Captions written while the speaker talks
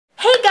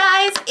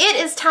It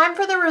is time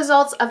for the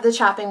results of the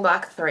chopping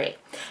block 3.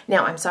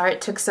 Now, I'm sorry it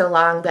took so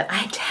long, but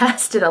I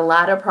tested a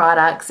lot of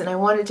products and I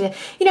wanted to,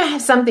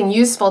 have something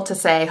useful to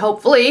say,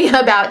 hopefully,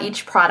 about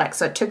each product,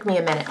 so it took me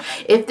a minute.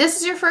 If this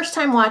is your first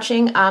time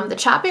watching, the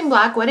chopping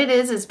block, what it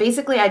is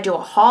basically I do a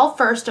haul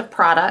first of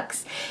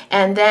products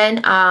and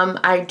then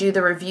I do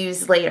the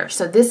reviews later.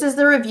 So this is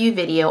the review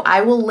video.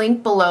 I will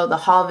link below the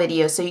haul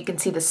video so you can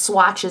see the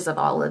swatches of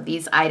all of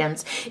these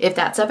items if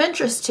that's of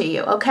interest to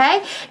you,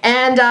 okay?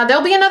 And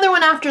there'll be another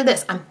one after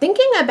this. I'm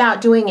thinking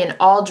about doing an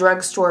all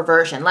drugstore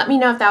version. Let me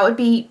know if that would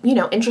be,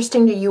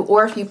 interesting to you,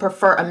 or if you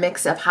prefer a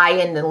mix of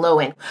high-end and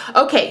low-end.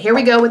 Okay, here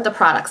we go with the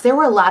products. There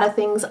were a lot of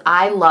things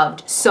I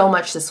loved so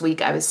much this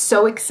week. I was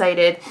so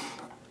excited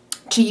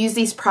to use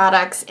these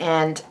products,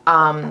 and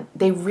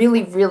they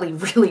really, really,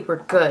 really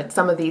were good,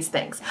 some of these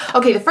things.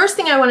 Okay, the first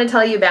thing I want to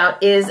tell you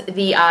about is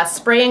the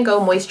Spray and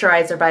Go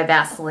Moisturizer by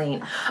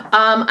Vaseline.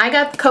 I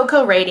got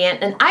Cocoa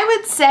Radiant, and I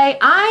would say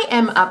I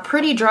am a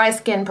pretty dry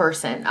skin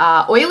person.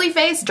 Oily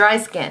face, dry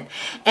skin.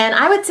 And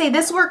I would say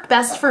this worked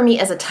best for me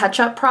as a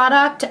touch-up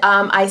product.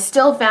 I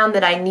still found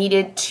that I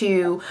needed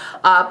to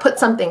put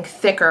something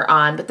thicker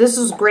on, but this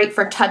was great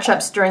for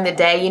touch-ups during the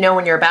day,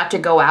 when you're about to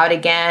go out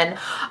again,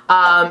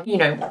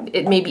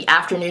 it may be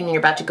afternoon and you're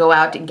about to go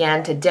out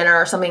again to dinner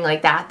or something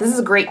like that. This is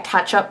a great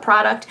touch-up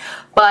product,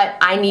 but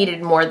I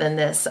needed more than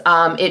this.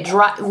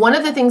 One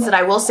of the things that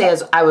I will say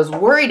is I was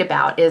worried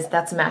about is,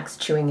 that's Max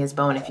chewing his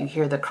bone if you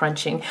hear the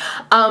crunching.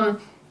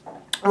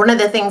 One of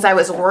the things I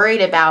was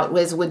worried about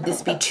was, would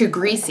this be too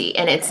greasy?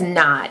 And it's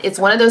not. It's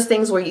one of those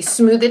things where you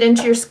smooth it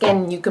into your skin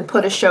and you can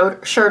put a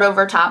shirt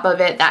over top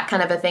of it, that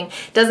kind of a thing.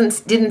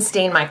 Didn't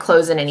stain my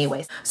clothes in any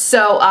way.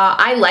 So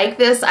I like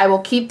this. I will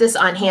keep this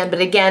on hand,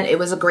 but again, it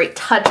was a great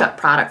touch-up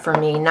product for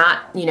me,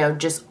 not,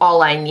 just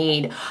all I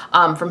need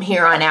from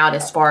here on out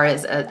as far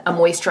as a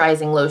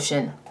moisturizing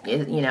lotion,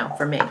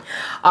 for me.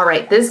 All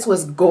right, this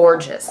was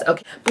gorgeous.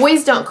 Okay,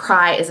 Boys Don't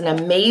Cry is an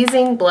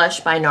amazing blush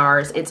by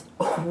NARS. It's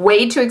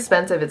way too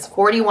expensive. It's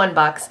 41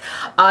 bucks.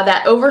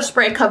 That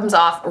overspray comes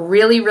off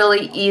really,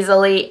 really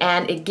easily,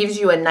 and it gives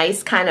you a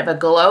nice kind of a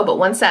glow, but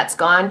once that's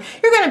gone,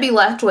 you're going to be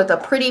left with a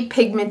pretty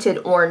pigmented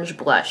orange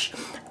blush.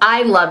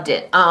 I loved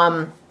it.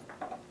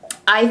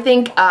 I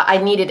think I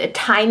needed a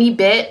tiny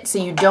bit, so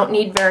you don't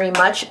need very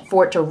much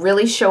for it to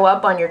really show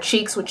up on your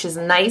cheeks, which is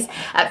nice.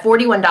 At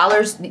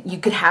 $41, you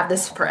could have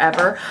this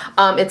forever.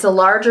 It's a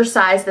larger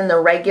size than the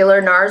regular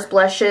NARS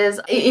blushes.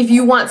 If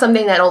you want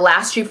something that'll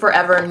last you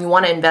forever and you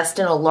want to invest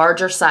in a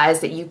larger size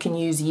that you can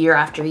use year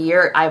after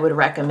year, I would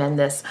recommend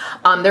this.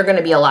 There are going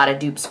to be a lot of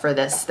dupes for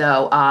this,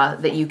 though,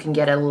 that you can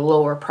get at a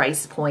lower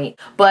price point.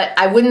 But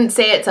I wouldn't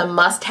say it's a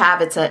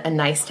must-have. It's a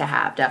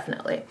nice-to-have,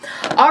 definitely.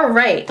 All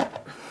right.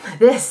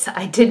 This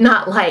I did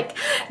not like.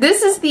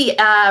 This is the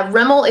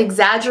Rimmel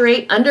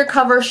Exaggerate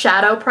Undercover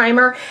Shadow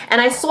Primer, and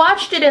I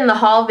swatched it in the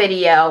haul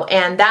video,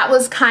 and that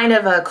was kind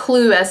of a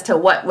clue as to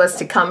what was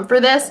to come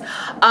for this.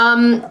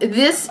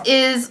 This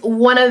is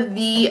one of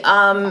the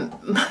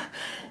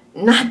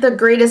not the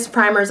greatest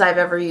primers I've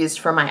ever used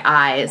for my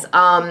eyes.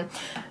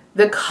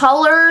 The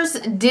colors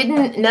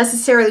didn't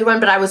necessarily run,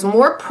 but I was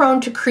more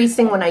prone to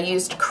creasing when I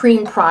used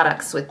cream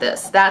products with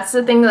this. That's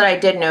the thing that I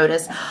did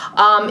notice.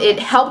 It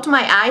helped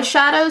my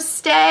eyeshadows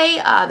stay.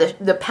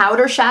 The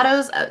powder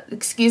shadows,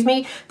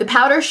 the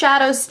powder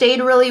shadows stayed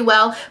really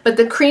well, but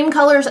the cream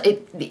colors,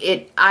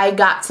 I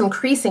got some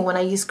creasing when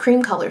I used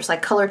cream colors,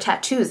 like color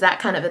tattoos, that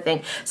kind of a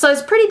thing. So I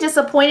was pretty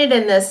disappointed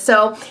in this.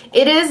 So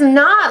it is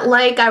not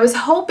like I was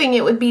hoping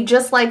it would be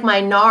just like my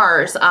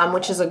NARS,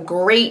 which is a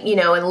great,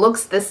 and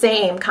looks the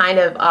same kind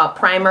of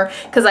primer,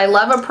 because I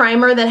love a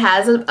primer that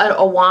has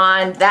a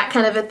wand, that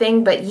kind of a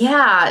thing. But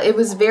yeah, it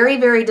was very,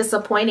 very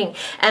disappointing,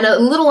 and a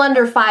little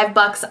under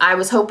 $5. I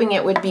was hoping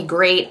it would be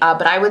great,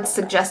 but I would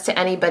suggest to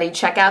anybody,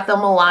 check out the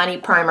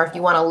Milani primer if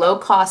you want a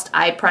low-cost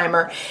eye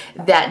primer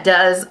that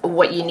does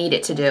what you need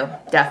it to do,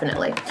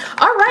 definitely.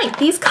 All right,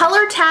 these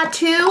color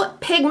tattoo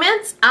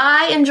pigments,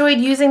 I enjoyed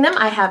using them.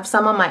 I have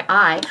some on my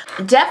eye.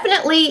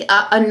 Definitely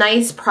a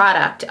nice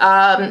product.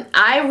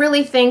 I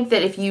really think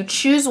that if you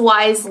choose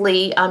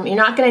wisely, you're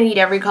not going to need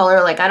every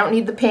color. Like, I don't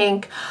need the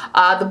pink,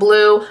 the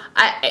blue.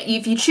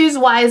 If you choose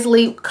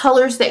wisely,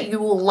 colors that you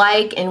will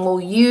like and will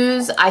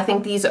use, I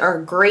think these are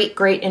a great,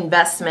 great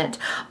investment.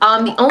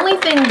 The only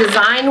thing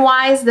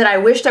design-wise that I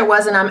wish there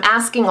wasn't, I'm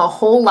asking a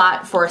whole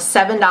lot for a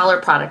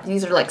 $7 product.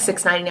 These are like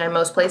 $6.99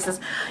 most places.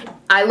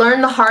 I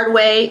learned the hard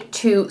way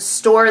to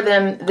store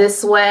them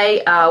this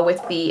way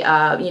with the,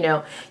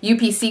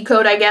 UPC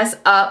code, I guess,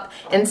 up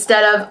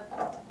instead of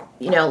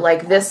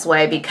like this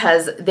way,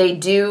 because they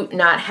do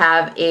not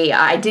have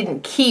I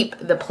didn't keep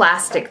the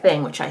plastic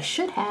thing, which I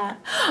should have,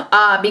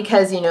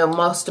 because,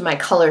 most of my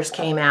colors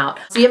came out.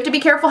 So you have to be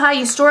careful how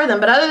you store them,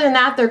 but other than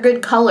that, they're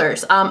good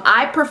colors.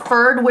 I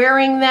preferred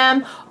wearing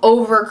them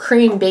over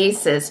cream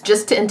bases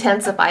just to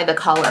intensify the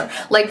color.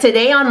 Like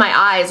today on my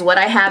eyes, what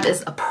I have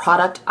is a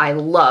product I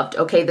loved.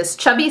 Okay, this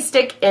Chubby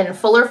stick in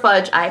Fuller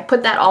Fudge, I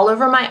put that all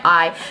over my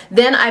eye.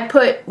 Then I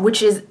put,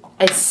 which is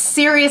It's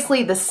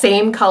seriously the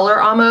same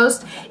color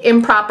almost.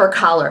 Improper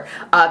color,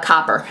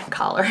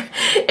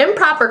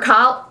 improper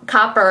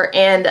copper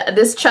and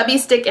this chubby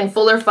stick and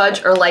fuller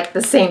fudge are like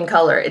the same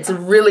color. It's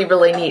really,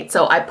 really neat.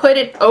 So I put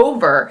it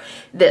over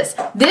this.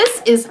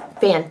 This is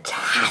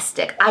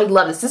fantastic. I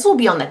love this. This will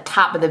be on the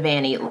top of the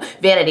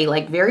vanity.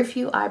 Like very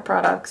few eye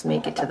products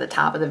make it to the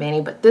top of the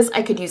vanity, but this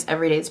I could use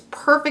every day. It's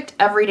perfect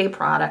everyday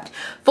product.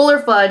 Fuller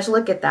fudge,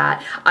 look at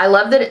that. I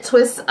love that it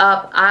twists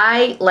up.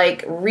 I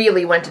like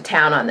really went to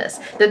town on this.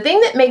 The thing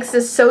that makes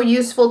this so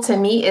useful to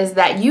me is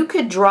that you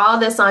could draw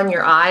this on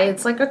your eye.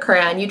 It's like a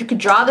crayon. You could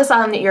draw this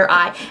on your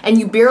eye and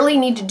you barely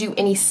need to do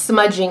any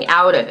smudging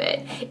out of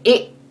it.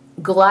 It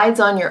glides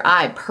on your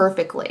eye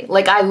perfectly.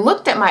 Like I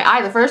looked at my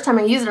eye the first time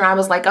I used it and I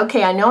was like,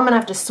 okay, I know I'm gonna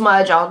have to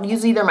smudge. I'll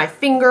use either my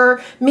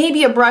finger,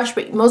 maybe a brush,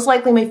 but most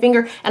likely my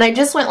finger. And I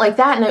just went like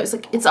that and it was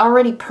like, it's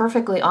already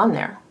perfectly on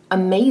there.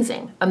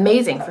 Amazing,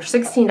 amazing. For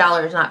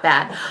 $16, not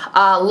bad.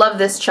 Love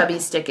this chubby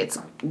stick. It's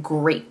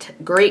great,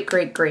 great,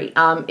 great, great.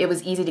 It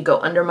was easy to go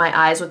under my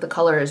eyes with the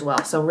color as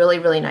well. So really,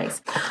 really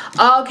nice.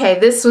 Okay,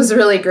 this was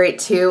really great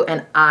too.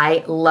 And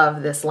I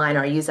love this liner.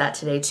 I use that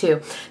today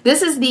too.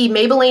 This is the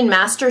Maybelline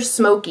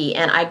Master-Smoky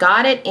and I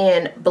got it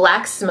in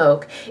Black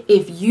Smoke.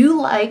 If you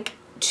like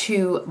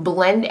to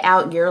blend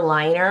out your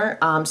liner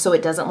so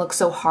it doesn't look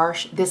so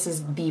harsh, this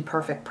is the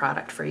perfect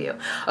product for you.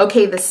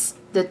 Okay,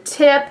 the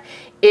tip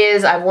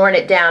is, I've worn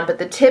it down, but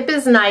the tip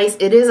is nice.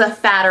 It is a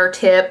fatter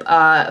tip,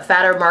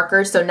 fatter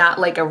marker, so not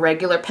like a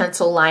regular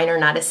pencil liner,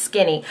 not as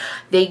skinny.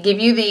 They give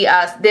you the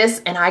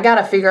this, and I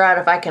gotta figure out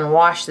if I can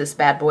wash this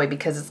bad boy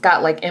because it's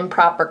got like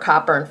improper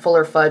copper and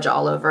fuller fudge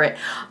all over it.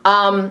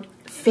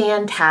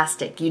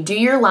 Fantastic. You do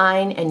your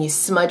line and you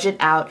smudge it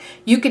out.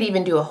 You could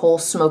even do a whole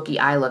smoky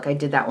eye look. I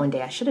did that one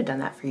day. I should have done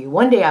that for you.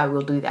 One day I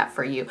will do that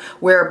for you,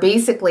 where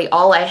basically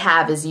all I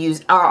have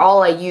is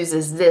all I use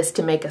is this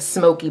to make a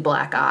smoky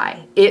black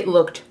eye. It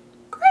looked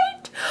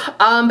great.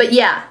 But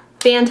yeah,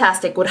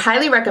 fantastic. Would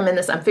highly recommend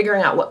this. I'm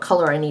figuring out what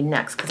color I need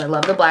next because I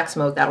love the Black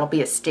Smoke. That'll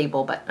be a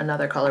staple, but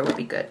another color would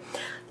be good.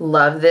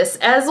 Love this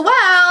as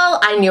well.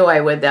 I knew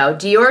I would though.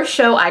 Dior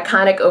Show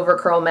Iconic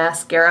Overcurl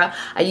Mascara.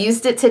 I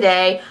used it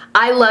today.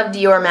 I love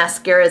Dior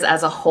mascaras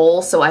as a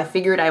whole, so I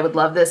figured I would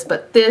love this,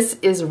 but this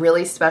is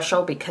really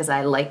special because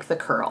I like the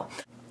curl.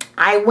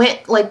 I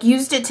went, like,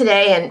 used it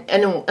today,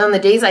 and on the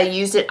days I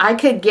used it, I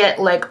could get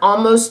like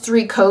almost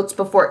 3 coats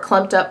before it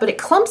clumped up, but it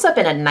clumps up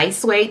in a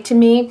nice way to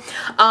me.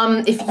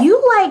 If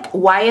you like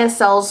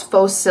YSL's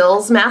Faux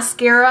Cils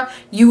mascara,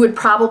 you would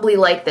probably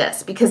like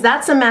this because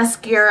that's a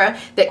mascara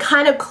that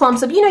kind of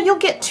clumps up. You know, you'll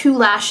get 2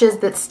 lashes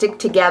that stick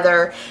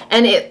together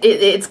and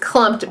it's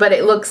clumped, but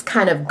it looks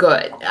kind of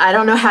good. I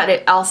don't know how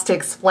else to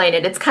explain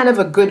it. It's kind of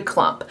a good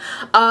clump,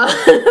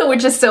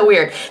 which is so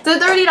weird. It's a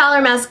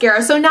 $30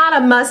 mascara, so not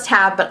a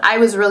must-have, but I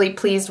was really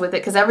pleased with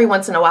it because every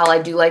once in a while I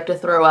do like to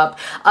throw up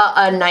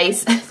a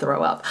nice,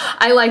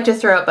 I like to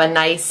throw up a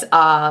nice,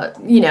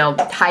 you know,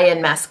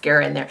 high-end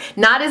mascara in there.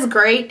 Not as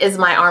great as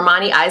my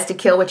Armani Eyes to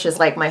Kill, which is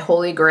like my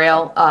holy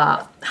grail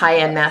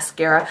high-end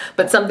mascara,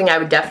 but something I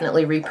would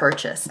definitely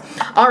repurchase.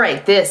 All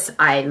right, this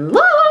I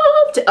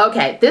loved.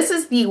 Okay, this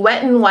is the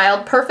Wet n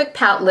Wild Perfect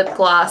Pout Lip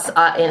Gloss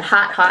in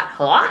Hot, Hot,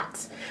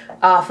 Hot.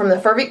 From the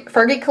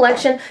Fergie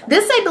collection.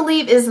 This, I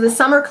believe, is the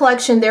summer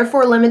collection,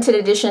 therefore limited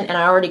edition, and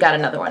I already got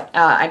another one.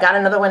 I got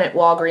another one at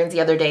Walgreens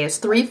the other day. It's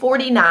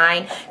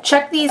 $3.49.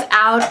 Check these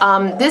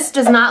out. This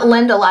does not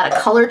lend a lot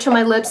of color to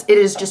my lips. It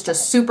is just a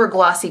super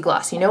glossy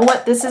gloss. You know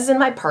what? This is in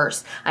my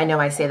purse. I know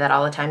I say that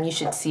all the time. You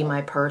should see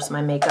my purse,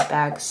 my makeup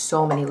bag.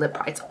 So many lip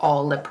products. It's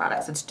all lip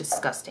products. It's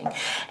disgusting.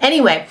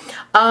 Anyway,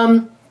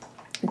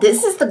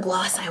 this is the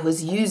gloss I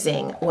was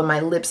using when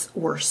my lips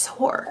were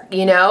sore.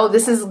 You know,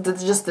 this is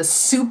just the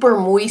super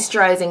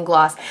moisturizing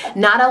gloss.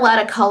 Not a lot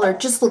of color,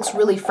 just looks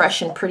really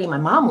fresh and pretty. My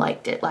mom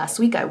liked it. Last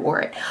week I wore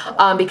it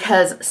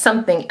because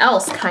something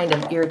else kind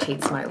of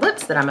irritates my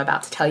lips that I'm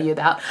about to tell you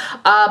about.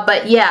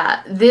 But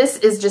yeah, this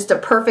is just a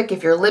perfect,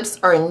 if your lips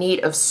are in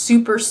need of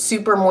super,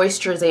 super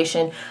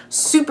moisturization,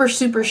 super,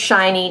 super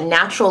shiny,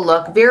 natural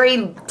look,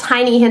 very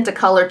tiny hint of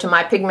color to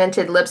my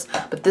pigmented lips,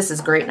 but this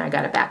is great and I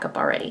got it back up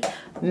already.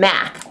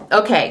 MAC.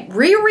 Okay,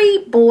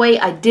 Riri Boy,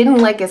 I didn't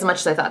like as much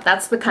as I thought.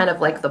 That's the kind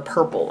of like the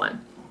purple one.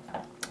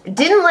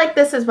 Didn't like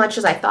this as much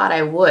as I thought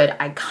I would.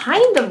 I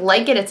kind of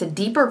like it. It's a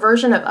deeper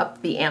version of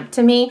Up the Amp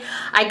to me.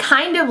 I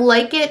kind of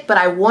like it, but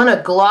I want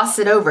to gloss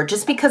it over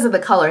just because of the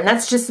color, and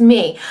that's just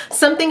me.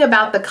 Something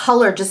about the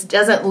color just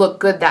doesn't look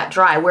good that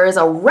dry, whereas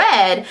a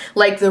red,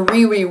 like the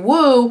Riri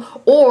Woo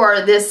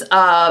or this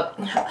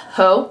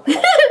Ho,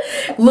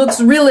 looks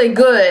really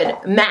good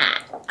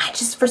matte. I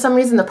just, for some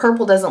reason, the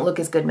purple doesn't look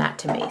as good matte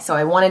to me, so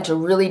I wanted to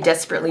really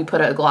desperately put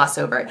a gloss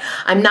over it.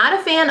 I'm not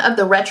a fan of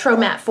the retro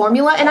matte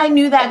formula, and I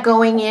knew that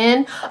going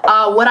in.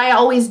 What I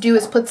always do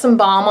is put some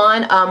balm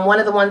on. One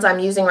of the ones I'm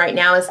using right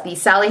now is the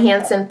Sally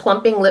Hansen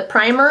Plumping Lip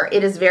Primer.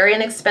 It is very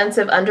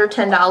inexpensive, under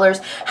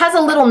 $10. Has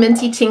a little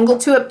minty tingle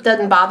to it,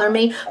 doesn't bother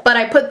me, but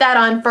I put that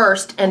on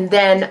first and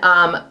then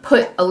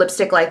put a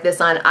lipstick like this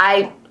on.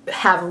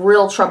 have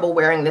real trouble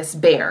wearing this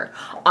bare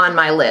on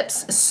my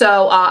lips.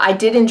 So I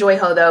did enjoy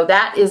Ho though.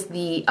 That is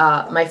the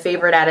my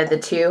favorite out of the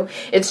two.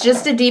 It's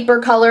just a deeper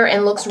color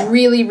and looks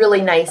really,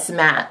 really nice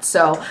matte.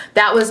 So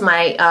that was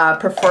my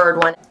preferred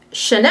one.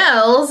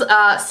 Chanel's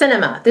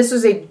Cinema. This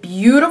was a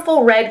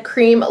beautiful red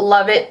cream.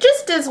 Love it.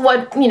 Just as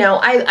what, you know,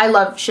 I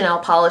love Chanel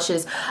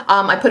polishes.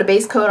 I put a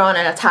base coat on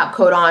and a top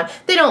coat on.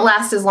 They don't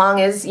last as long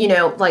as, you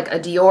know, like a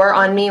Dior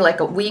on me,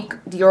 like a week.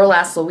 Dior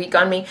lasts a week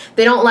on me.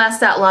 They don't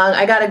last that long.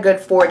 I got a good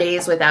 4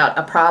 days without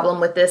a problem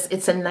with this.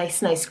 It's a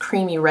nice, nice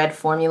creamy red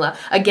formula.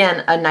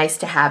 Again, a nice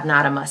to have,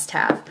 not a must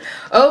have.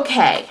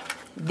 Okay,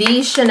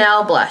 the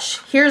Chanel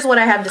blush. Here's what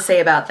I have to say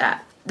about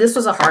that. This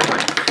was a hard one.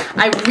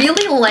 I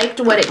really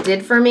liked what it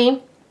did for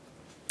me.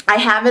 I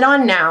have it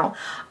on now.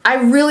 I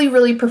really,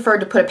 really preferred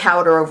to put a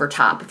powder over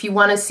top. If you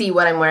want to see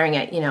what I'm wearing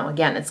it, you know,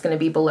 again, it's going to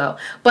be below.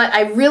 But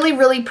I really,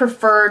 really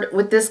preferred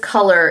with this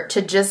color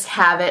to just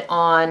have it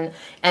on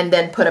and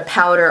then put a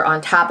powder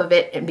on top of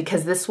it,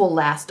 because this will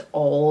last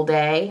all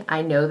day.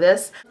 I know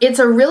this. It's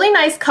a really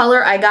nice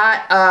color. I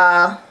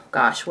got,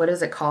 gosh, what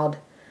is it called?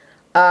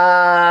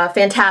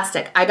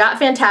 Fantastic. I got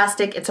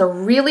Fantastic. It's a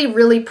really,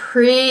 really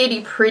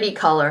pretty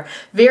color.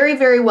 Very,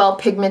 very well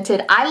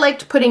pigmented. I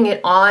liked putting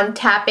it on,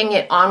 tapping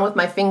it on with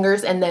my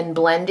fingers and then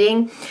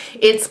blending.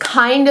 It's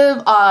kind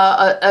of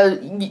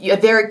a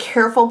very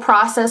careful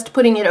process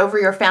putting it over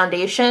your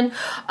foundation.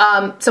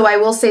 So I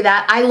will say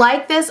that. I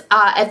like this.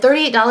 At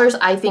 $38,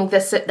 I think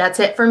that's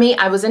it for me.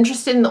 I was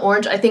interested in the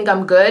orange. I think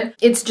I'm good.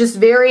 It's just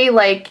very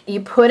like,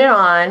 you put it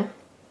on,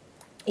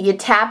 you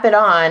tap it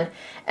on,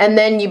 and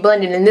then you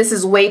blend it. And this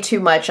is way too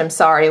much. I'm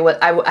sorry.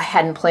 I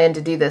hadn't planned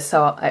to do this,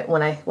 so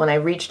when I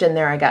reached in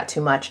there, I got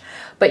too much.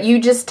 But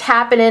you just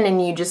tap it in,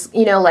 and you just,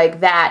 you know, like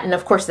that. And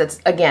of course, that's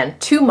again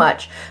too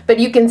much. But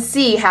you can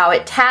see how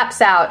it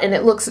taps out, and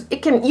it looks.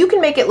 You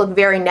can make it look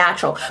very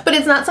natural. But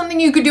it's not something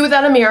you could do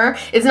without a mirror.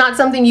 It's not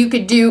something you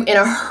could do in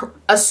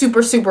a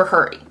super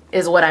hurry,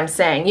 is what I'm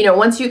saying. You know,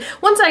 once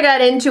I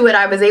got into it,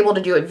 I was able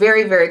to do it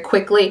very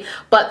quickly,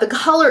 but the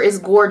color is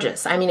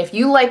gorgeous. I mean, if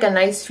you like a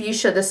nice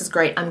fuchsia, this is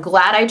great. I'm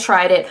glad I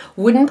tried it.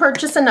 Wouldn't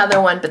purchase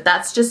another one, but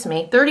that's just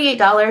me.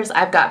 $38,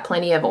 I've got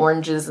plenty of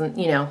oranges, and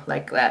you know,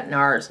 like that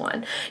NARS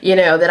one, you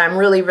know, that I'm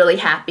really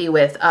happy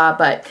with.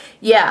 But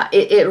yeah,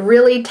 it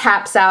really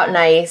taps out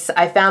nice.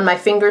 I found my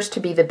fingers to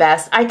be the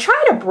best. I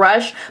tried a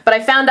brush, but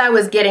I found I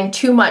was getting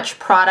too much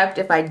product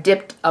if I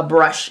dipped a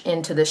brush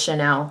into the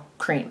Chanel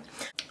cream.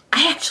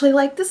 I actually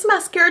like this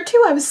mascara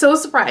too. I was so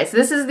surprised.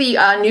 This is the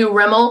new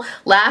Rimmel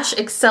Lash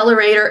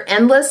Accelerator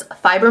Endless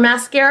Fiber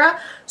Mascara.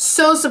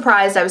 So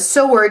surprised. I was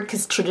so worried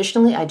because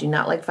traditionally I do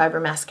not like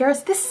fiber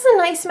mascaras. This is a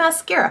nice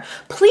mascara.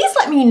 Please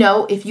let me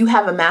know if you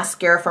have a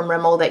mascara from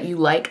Rimmel that you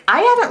like.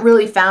 I haven't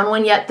really found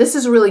one yet. This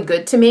is really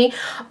good to me,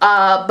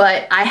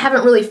 but I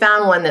haven't really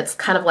found one that's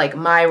kind of like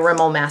my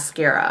Rimmel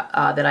mascara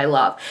that I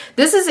love.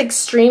 This is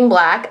Extreme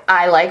Black.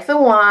 I like the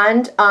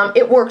wand.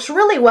 It works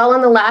really well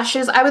on the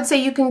lashes. I would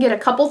say you can get a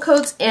couple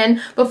coats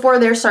in before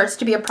there starts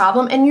to be a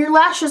problem, and your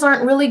lashes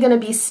aren't really going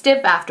to be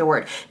stiff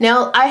afterward.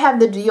 Now, I have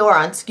the Dior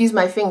on, excuse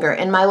my finger,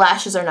 and my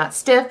lashes are not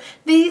stiff.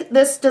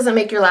 This doesn't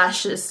make your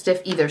lashes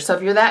stiff either. So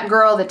if you're that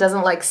girl that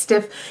doesn't like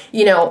stiff,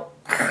 you know,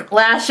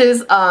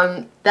 lashes,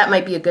 that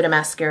might be a good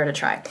mascara to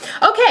try.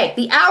 Okay,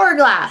 the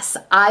Hourglass,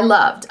 I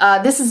loved.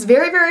 This is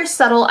very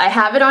subtle. I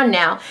have it on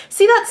now.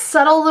 See that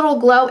subtle little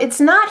glow?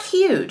 It's not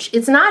huge.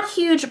 It's not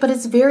huge, but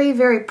it's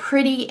very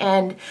pretty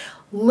and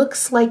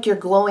looks like you're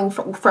glowing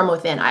from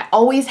within. I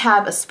always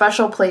have a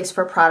special place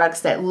for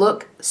products that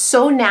look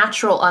so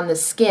natural on the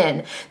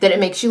skin that it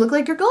makes you look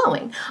like you're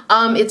glowing.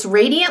 It's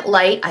Radiant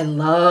Light. I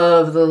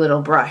love the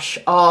little brush.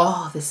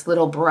 Oh, this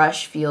little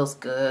brush feels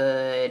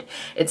good.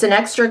 It's an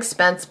extra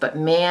expense, but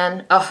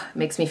man, oh, it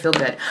makes me feel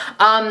good.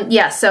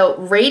 Yeah, so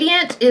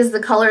Radiant is the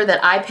color that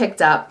I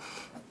picked up.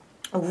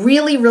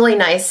 Really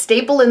nice,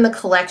 staple in the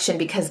collection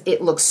because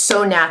it looks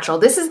so natural.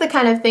 This is the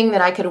kind of thing that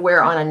I could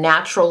wear on a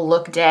natural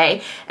look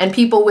day and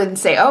people wouldn't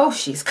say, oh,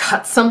 she's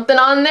got something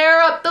on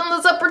there up on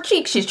those upper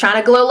cheeks. She's trying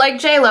to glow like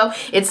J-Lo.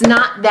 It's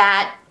not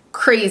that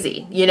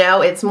crazy, you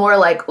know? It's more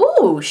like,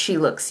 ooh, she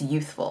looks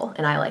youthful,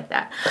 and I like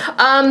that.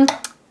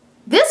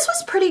 This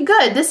was pretty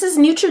good. This is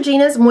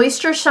Neutrogena's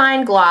Moisture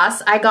Shine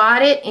Gloss. I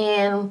got it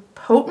in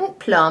Potent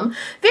Plum.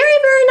 Very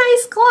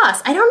nice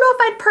gloss. I don't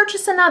know if I'd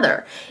purchase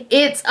another.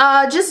 It's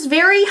just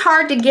very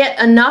hard to get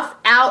enough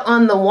out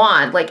on the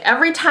wand. Like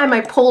every time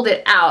I pulled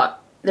it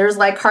out, there's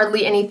like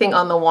hardly anything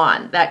on the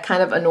wand. That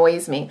kind of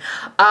annoys me.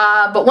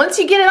 But once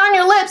you get it on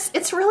your lips,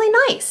 it's really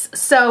nice.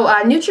 So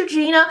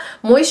Neutrogena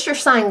Moisture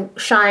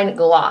Shine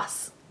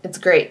Gloss. It's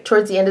great.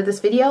 Towards the end of this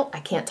video, I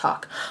can't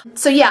talk.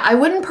 So yeah, I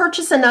wouldn't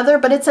purchase another,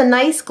 but it's a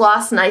nice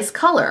gloss, nice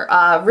color.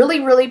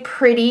 Really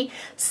pretty,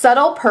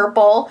 subtle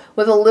purple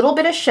with a little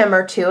bit of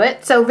shimmer to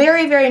it. So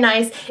very, very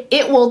nice.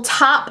 It will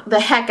top the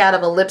heck out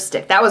of a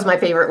lipstick. That was my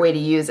favorite way to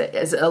use it,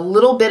 is a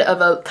little bit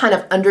of a kind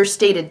of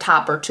understated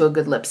topper to a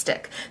good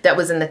lipstick that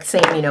was in the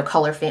same, you know,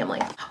 color family.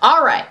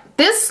 All right,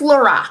 this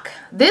Lorac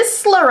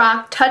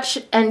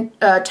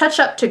Touch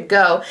Up To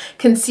Go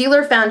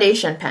Concealer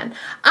Foundation Pen.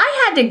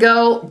 I had to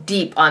go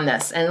deep on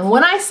this, and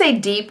when I say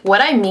deep,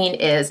 what I mean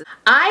is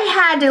I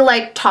had to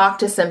like talk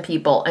to some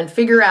people and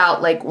figure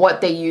out like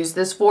what they use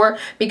this for,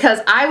 because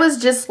I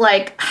was just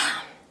like,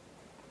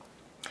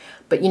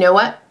 but you know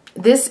what?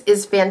 This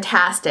is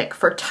fantastic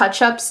for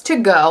touch-ups to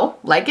go,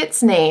 like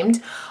it's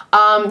named.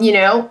 You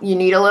know, you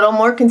need a little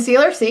more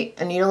concealer. See,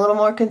 I need a little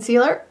more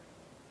concealer.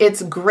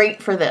 It's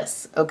great for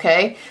this,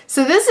 okay?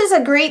 So this is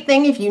a great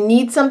thing if you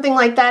need something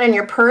like that in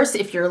your purse,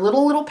 if you're a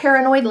little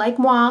paranoid like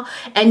moi,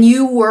 and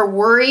you were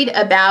worried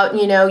about,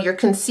 you know, your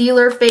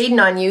concealer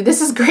fading on you.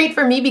 This is great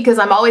for me because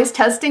I'm always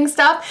testing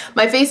stuff.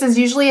 My face is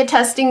usually a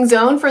testing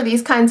zone for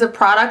these kinds of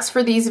products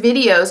for these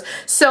videos.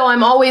 So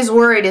I'm always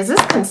worried, is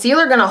this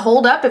concealer gonna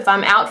hold up if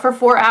I'm out for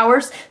 4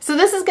 hours? So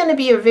this is gonna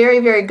be a very,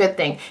 very good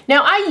thing.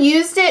 Now I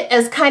used it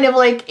as kind of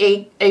like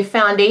a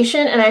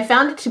foundation, and I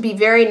found it to be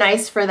very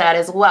nice for that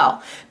as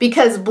well.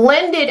 Because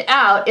blended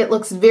out, it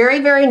looks very,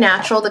 very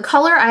natural. The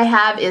color I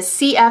have is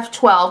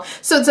CF12,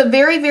 so it's a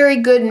very, very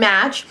good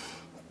match.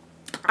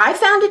 I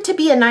found it to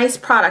be a nice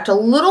product. A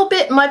little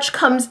bit much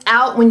comes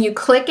out when you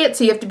click it,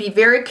 so you have to be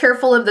very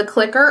careful of the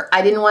clicker.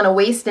 I didn't want to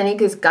waste any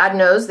because God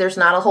knows there's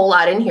not a whole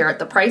lot in here at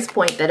the price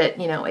point that it,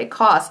 you know, it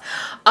costs.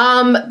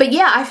 But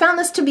yeah, I found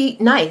this to be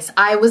nice.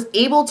 I was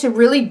able to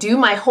really do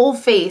my whole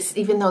face,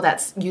 even though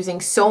that's using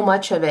so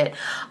much of it.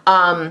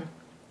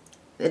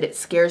 That it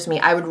scares me.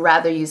 I would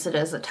rather use it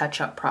as a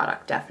touch-up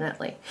product,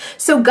 definitely.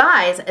 So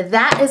guys,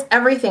 that is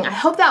everything. I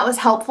hope that was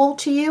helpful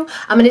to you.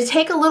 I'm going to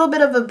take a little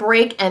bit of a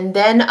break and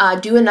then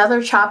do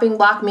another chopping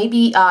block,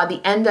 maybe the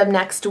end of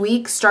next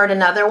week, start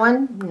another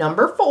one,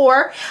 number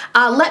 4.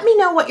 Let me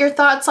know what your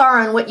thoughts are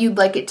on what you'd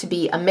like it to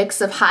be, a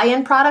mix of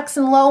high-end products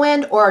and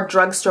low-end, or a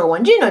drugstore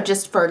one, you know,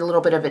 just for a little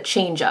bit of a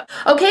change-up.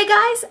 Okay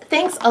guys,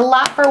 thanks a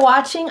lot for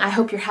watching. I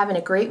hope you're having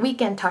a great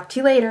weekend. Talk to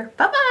you later.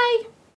 Bye-bye.